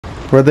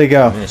Where'd they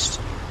go? Missed.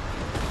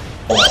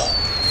 Oh,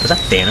 was that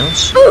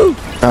Thanos?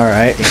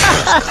 Alright.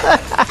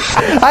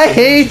 I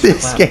hate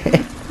this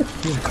game.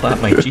 You clap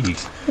my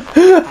cheeks.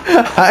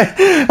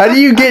 How do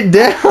you get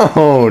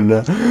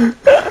down?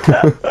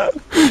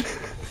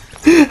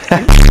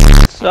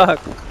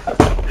 Suck.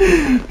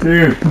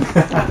 Dude.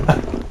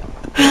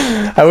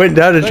 I went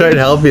down to try and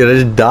help you and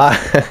I just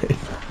died.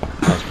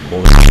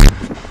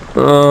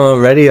 Oh,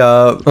 ready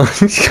up.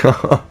 Let's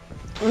go.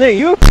 Nick,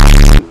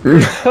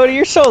 Cody,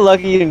 you're so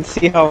lucky you didn't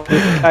see how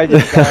I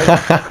just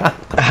died.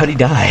 How'd he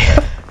die?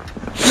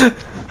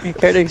 You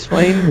care to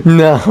explain?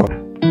 No.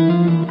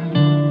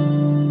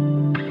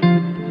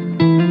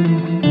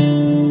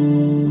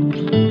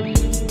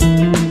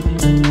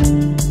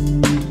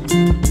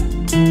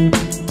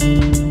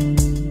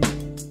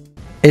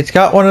 It's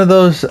got one of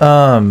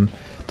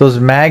those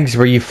mags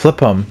where you flip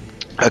them.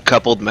 A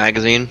coupled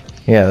magazine.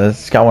 Yeah,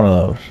 it's got one of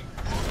those.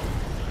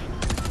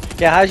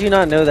 Yeah, how'd you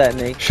not know that,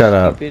 Nick? Shut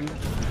up. Stupid.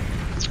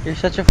 You're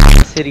such a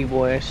f***ing city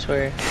boy, I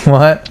swear.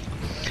 What?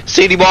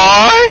 City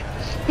boy!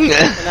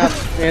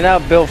 You're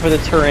not built for the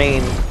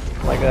terrain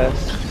like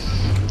us.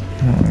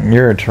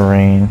 You're a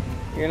terrain.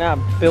 You're not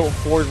built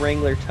Ford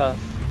Wrangler tough.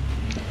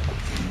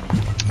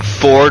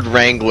 Ford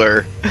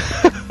Wrangler.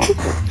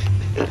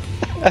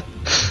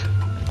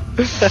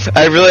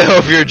 I really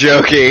hope you're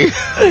joking.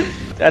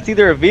 That's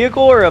either a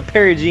vehicle or a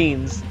pair of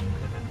jeans.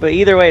 But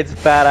either way, it's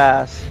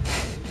badass.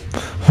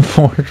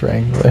 Ford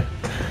Wrangler.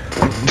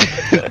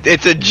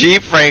 It's a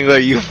Jeep Wrangler,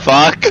 you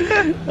fuck.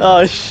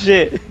 Oh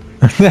shit.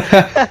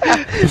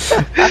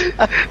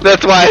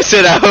 That's why I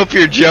said I hope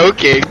you're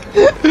joking.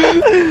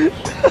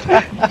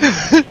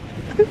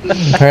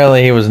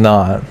 Apparently he was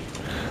not.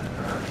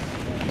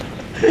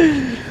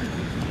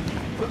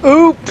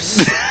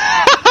 Oops.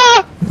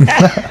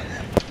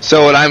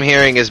 So what I'm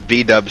hearing is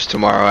B-dubs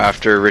tomorrow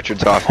after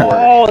Richard's off work.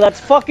 Oh, that's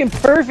fucking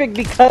perfect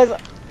because...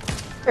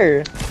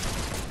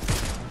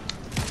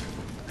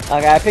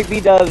 Okay, I picked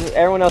B-dubs,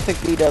 everyone else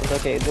picked B-dubs,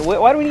 okay.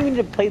 Why do we even need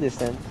to play this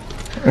then?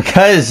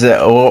 Because,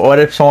 what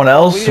if someone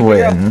else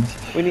wins?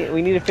 We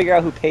need to figure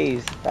out who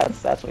pays.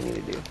 That's what we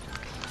need to do.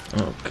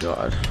 Oh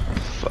god.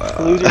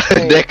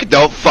 Nick,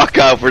 don't fuck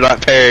up, we're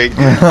not paying.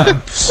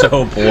 I'm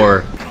so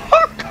poor.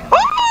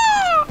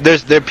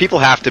 People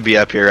have to be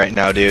up here right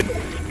now, dude.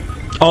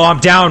 Oh, I'm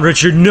down,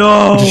 Richard,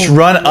 no! Just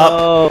run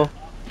up.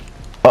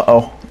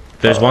 Uh-oh.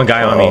 There's one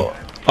guy on me.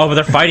 Oh, but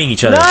they're fighting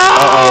each other. No!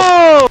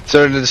 Uh-oh.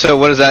 So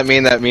what does that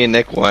mean that me and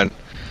Nick won?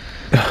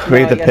 We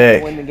get the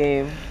pick. Win the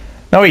game.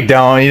 No, we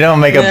don't. You don't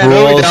make up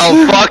rules. No,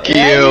 we don't. Fuck you.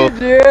 Yeah, you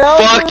do.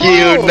 Fuck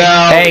you.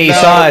 No. Hey, he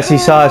saw us. He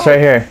saw us right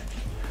here.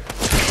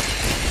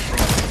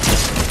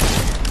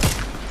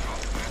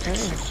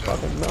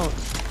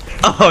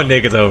 Oh,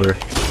 Nick, it's over.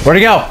 Where'd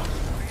he go?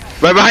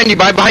 Right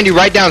behind you,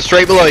 right down,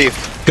 straight below you.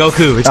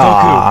 Goku, it's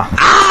Goku.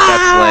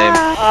 That's lame.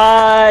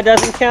 It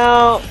doesn't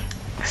count.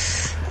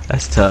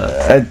 That's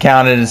tough. It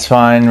counted. It's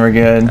fine. We're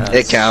good.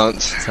 It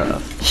counts.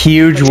 Tough.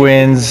 Huge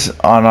wins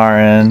on our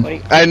end.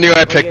 I knew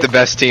I picked the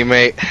best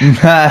teammate.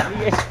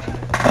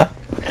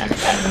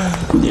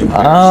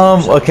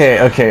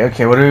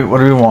 Okay. What do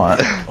we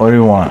want? What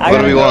do we want?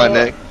 What do we want,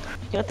 Nick?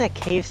 You want that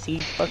KFC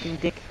fucking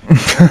dick?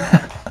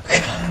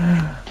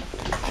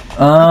 I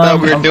thought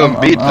we were doing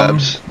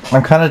B-dubs.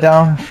 I'm kind of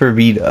down for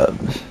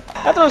B-dubs.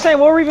 That's what I'm saying.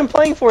 What were we even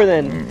playing for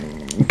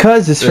then?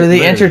 Because it's for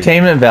the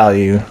entertainment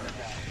value.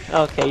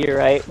 Okay, you're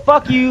right.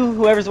 Fuck you,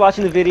 whoever's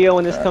watching the video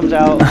when this comes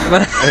out.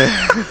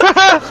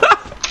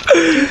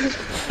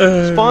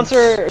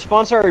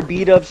 Sponsor our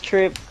B-dubs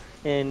trip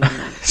and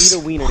eat a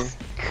wiener.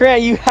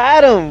 Grant, you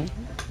had him.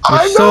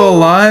 You're still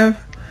alive?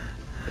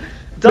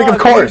 Dog, of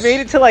course. we made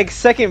it to like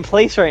second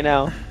place right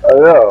now. I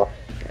know.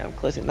 Yeah, I'm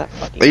closing that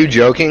fucking. Are you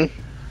joking?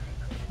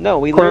 No,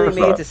 we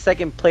literally made it to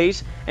second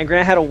place, and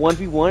Grant had a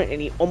 1v1,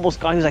 and he almost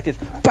got. He was like this,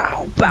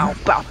 bow, bow,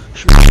 bow,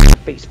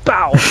 face,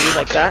 bow. And he was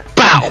like that,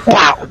 Bow,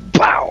 bow,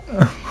 bow.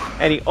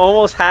 and he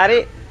almost had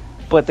it,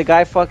 but the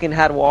guy fucking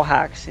had wall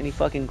hacks, and he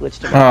fucking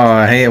glitched him Oh, out.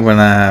 I hate when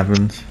that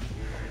happens.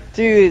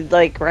 Dude,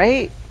 like,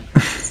 right?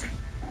 That's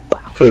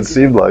what it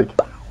seemed like.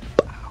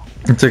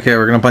 It's okay.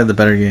 We're gonna play the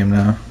better game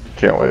now.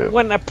 Can't wait.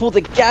 When I pulled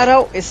the gat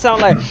out, it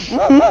sounded like.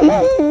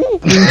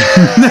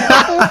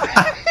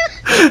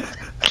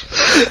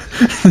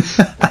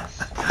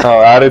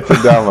 Oh, add it to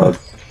downloads.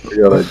 We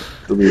gotta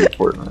delete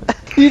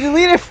Fortnite. You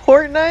deleted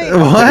Fortnite?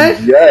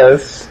 What?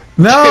 Yes.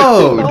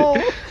 No! No.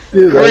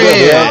 Dude,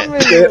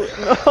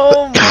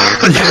 Oh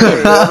my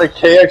they have a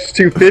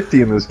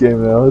KX250 in this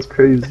game now. That's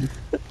crazy.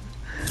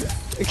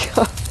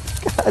 god.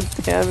 God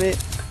damn it.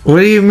 What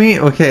do you mean?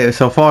 Okay,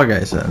 so Fall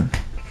Guys then.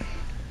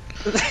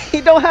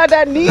 He don't have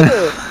that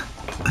neither.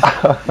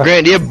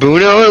 Grant, do you have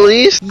Buno at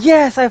least?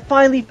 Yes, I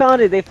finally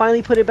found it. They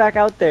finally put it back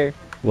out there.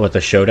 What,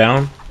 the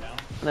showdown?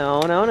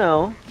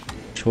 No.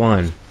 Which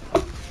one?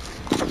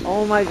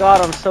 Oh my god,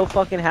 I'm so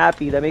fucking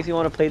happy. That makes me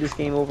want to play this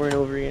game over and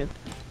over again.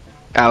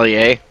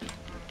 Allie,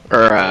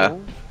 or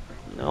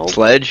No.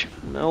 Sledge?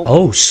 No.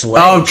 Oh,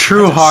 Sledge. Oh,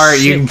 True Heart.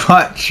 You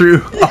bought True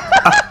Heart.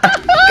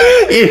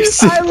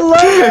 I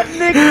love it,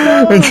 Nick.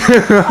 No.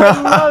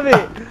 I love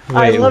it.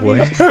 I love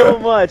you so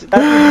much.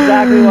 That's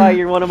exactly why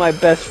you're one of my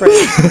best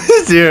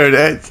friends.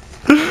 Dude,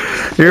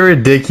 you're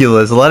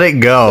ridiculous. Let it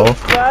go.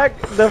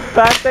 The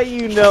fact that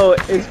you know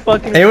is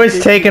fucking It was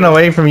ridiculous. taken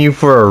away from you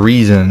for a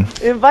reason.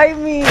 Invite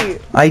me.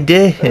 I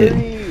did.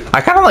 Please.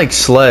 I kind of like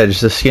Sledge,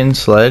 the skin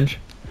Sledge.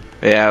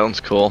 Yeah, that one's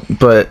cool.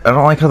 But I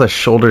don't like how the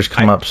shoulders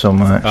come up so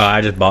much.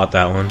 I just bought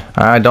that one.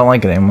 I don't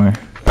like it anymore.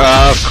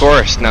 Of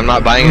course. And I'm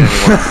not buying it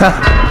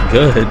anymore.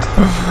 Good.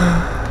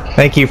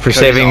 Thank you for Cody's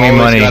saving me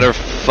always money. gotta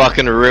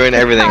fucking ruin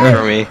everything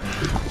for me.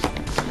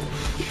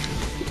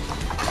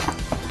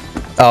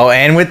 Oh,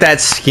 and with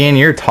that skin,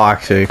 you're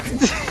toxic.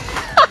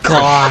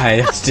 God,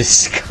 that's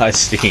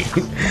disgusting.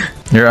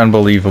 You're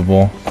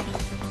unbelievable.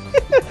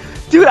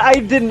 Dude, I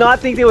did not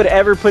think they would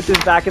ever put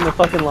this back in the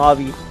fucking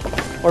lobby.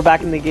 Or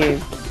back in the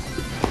game.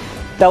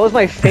 That was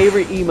my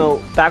favorite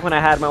emote back when I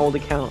had my old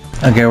account.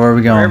 Okay, where are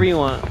we going? Wherever you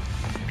want.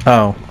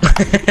 Oh.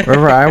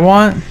 Wherever I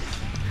want?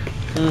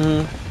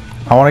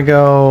 Mm-hmm. I want to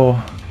go...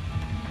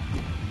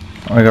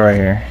 right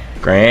here.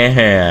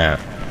 Graham.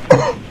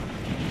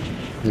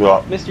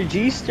 Well, Mr.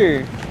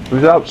 G-ster.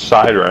 who's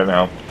outside right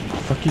now? What the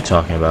fuck are you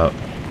talking about?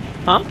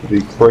 Huh?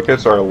 The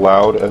crickets are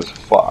loud as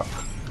fuck.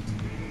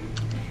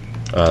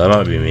 That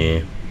might be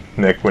me.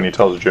 Nick, when he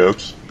tells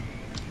jokes.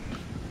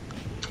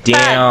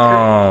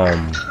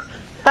 Damn.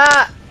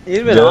 Ha!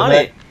 He's been Go on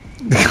ahead.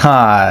 it.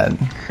 God.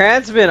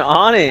 Krant's been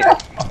on it.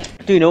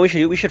 Dude, you know what we should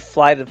do? We should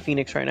fly to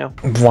Phoenix right now.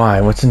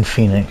 Why? What's in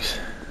Phoenix?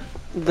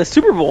 The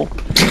Super Bowl.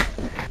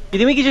 You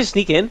think we could just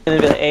sneak in and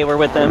then be like, hey, we're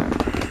with them?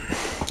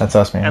 That's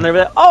us, man. And they'll be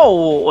like,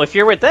 oh, well, if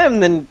you're with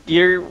them, then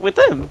you're with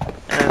them.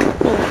 And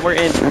boom, we're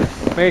in.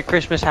 Merry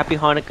Christmas, Happy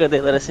Hanukkah,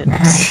 they let us in.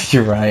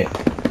 You're right.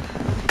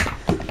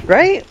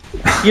 Right?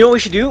 You know what we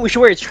should do? We should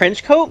wear a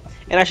trench coat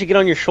and actually get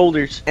on your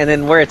shoulders and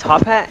then wear a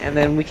top hat and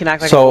then we can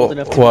act like we're So, old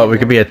enough to what, we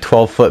could be a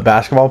 12-foot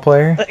basketball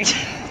player?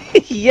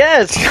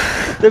 Yes!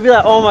 They'll be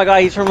like, oh my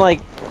god, he's from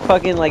like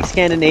fucking like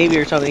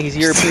Scandinavia or something. He's a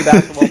European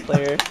basketball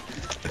player.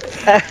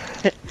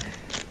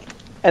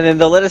 And then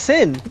they'll let us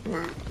in.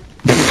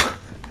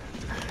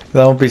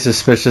 That won't be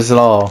suspicious at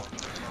all.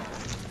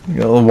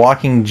 You're a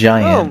walking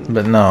giant, Oh.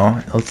 but no.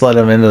 Let's let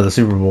him into the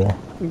Super Bowl.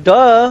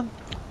 Duh!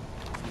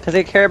 Because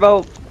they care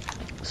about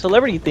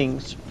celebrity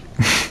things.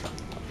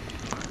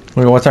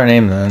 Wait, what's our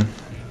name then?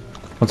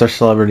 What's our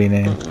celebrity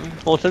name?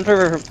 Well, since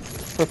we're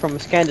from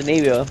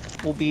Scandinavia,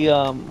 we'll be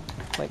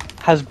like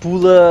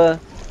Hasbula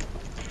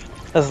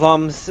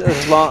Islam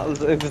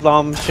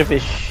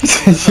Shavish.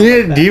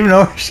 Do you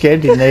know where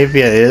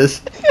Scandinavia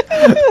is?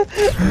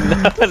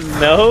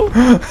 No.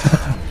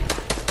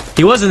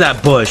 He was in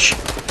that bush.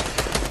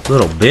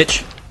 Little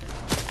bitch.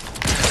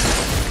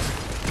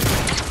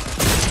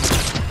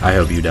 I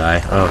hope you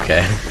die.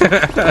 Okay.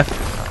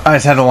 I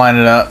just had to line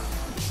it up.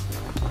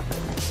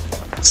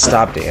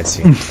 Stop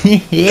dancing.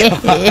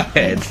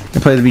 I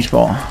play the beach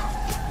ball.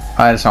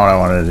 That's not what I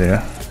wanted to do.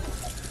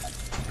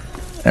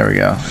 There we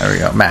go. There we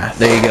go. Math.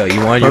 There you go.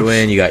 You wanted your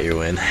win. You got your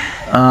win.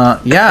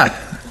 Yeah.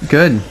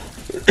 Good.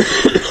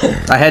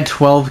 I had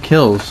 12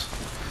 kills.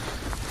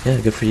 Yeah,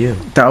 good for you.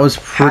 That was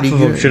pretty Half of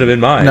them good. should have been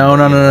mine. No.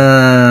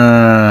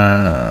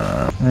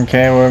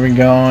 Okay, where are we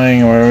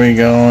going? Where are we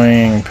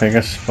going? Pick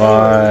a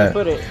spot.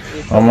 Put it.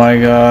 Oh my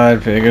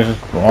god, pick a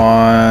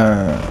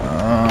spot.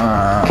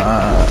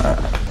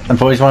 I've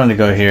always wanted to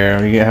go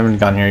here. We haven't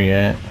gone here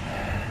yet.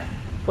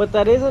 But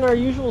that isn't our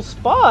usual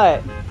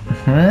spot.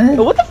 Huh?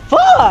 What the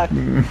fuck?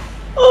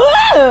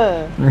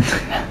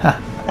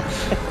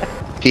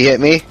 He hit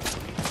me.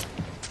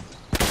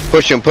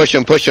 Push him, push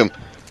him, push him.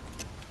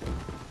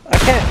 I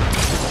can't.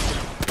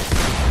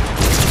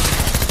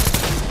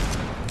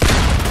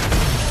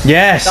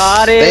 Yes!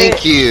 Got it.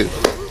 Thank you.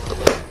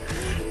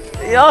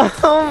 Yo,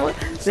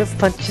 the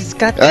punches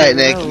got. Alright,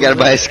 Nick, you gotta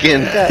buy a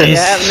skin.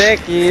 Yeah,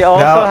 Nick, you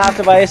also No. have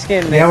to buy a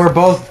skin. Nick. Yeah, we're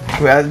both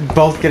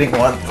getting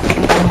one.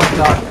 Oh my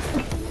god.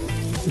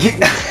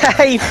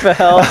 He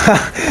fell.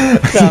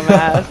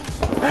 Dumbass.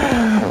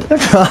 I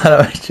fell out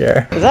of my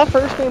chair. Is that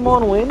first game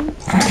on win?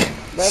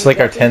 It's like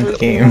our 10th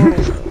game.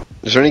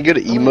 Is there any good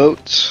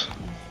emotes?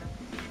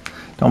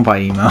 Don't buy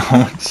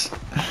emotes.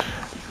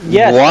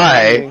 Yes.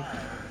 Why?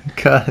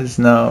 Cause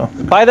no.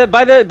 Buy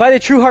the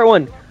True Heart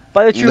one.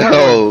 Buy the True Heart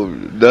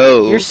one.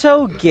 No. You're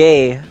so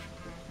gay.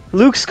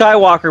 Luke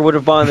Skywalker would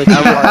have bought the True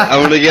Heart.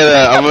 I'm gonna get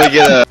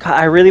a. God,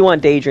 I really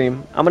want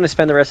Daydream. I'm gonna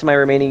spend the rest of my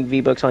remaining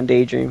V-Bucks on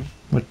Daydream.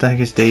 What the heck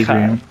is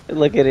Daydream?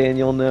 Look at it and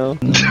you'll know.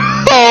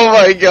 Oh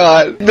my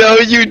god. No,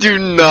 you do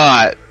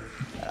not.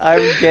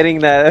 I'm getting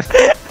that.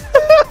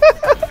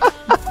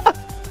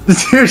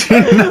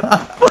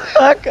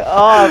 Fuck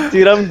off,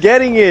 dude. I'm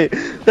getting it.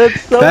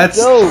 That's so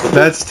dope.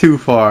 That's too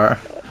far.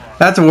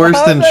 That's worse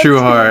How's than that True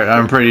too Heart,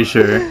 I'm pretty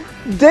sure.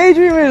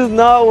 Daydream is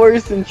not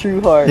worse than True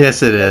Heart.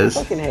 Yes, it is.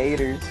 Fucking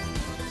haters.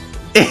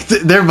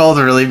 They're both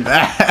really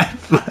bad,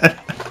 but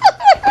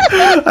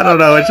I don't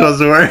know which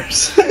one's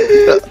worse.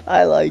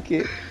 I like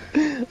it.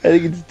 I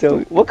think it's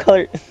dope. What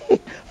color?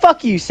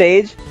 Fuck you,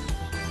 Sage.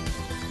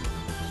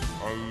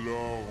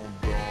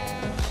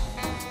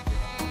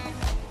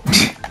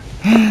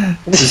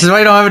 This is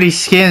why I don't have any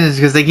skins,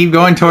 because they keep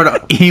going toward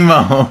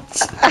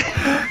emotes.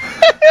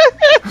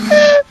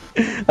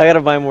 I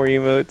gotta buy more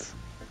emotes.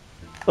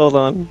 Hold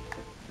on.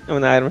 I'm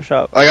in the item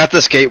shop. I got the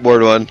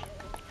skateboard one.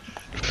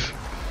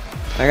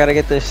 I gotta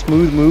get the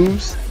smooth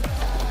moves.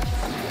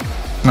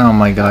 Oh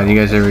my god, you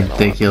guys are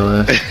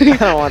ridiculous. I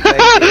don't want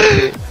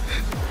that.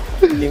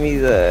 Give me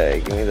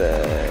the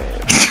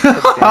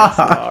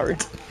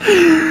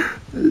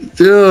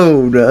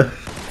Dude.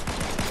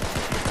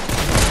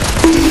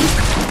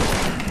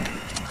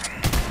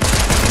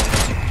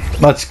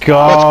 Let's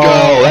go. Let's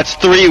go. That's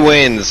 3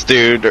 wins,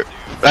 dude.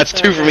 That's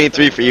 2 for me,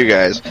 3 for you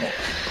guys.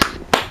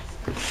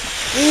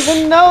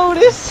 Even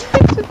notice.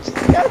 Just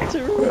got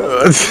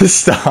to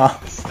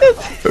Stop.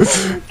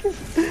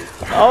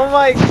 Oh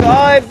my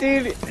god,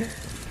 dude.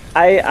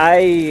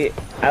 I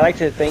like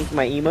to thank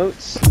my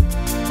emotes.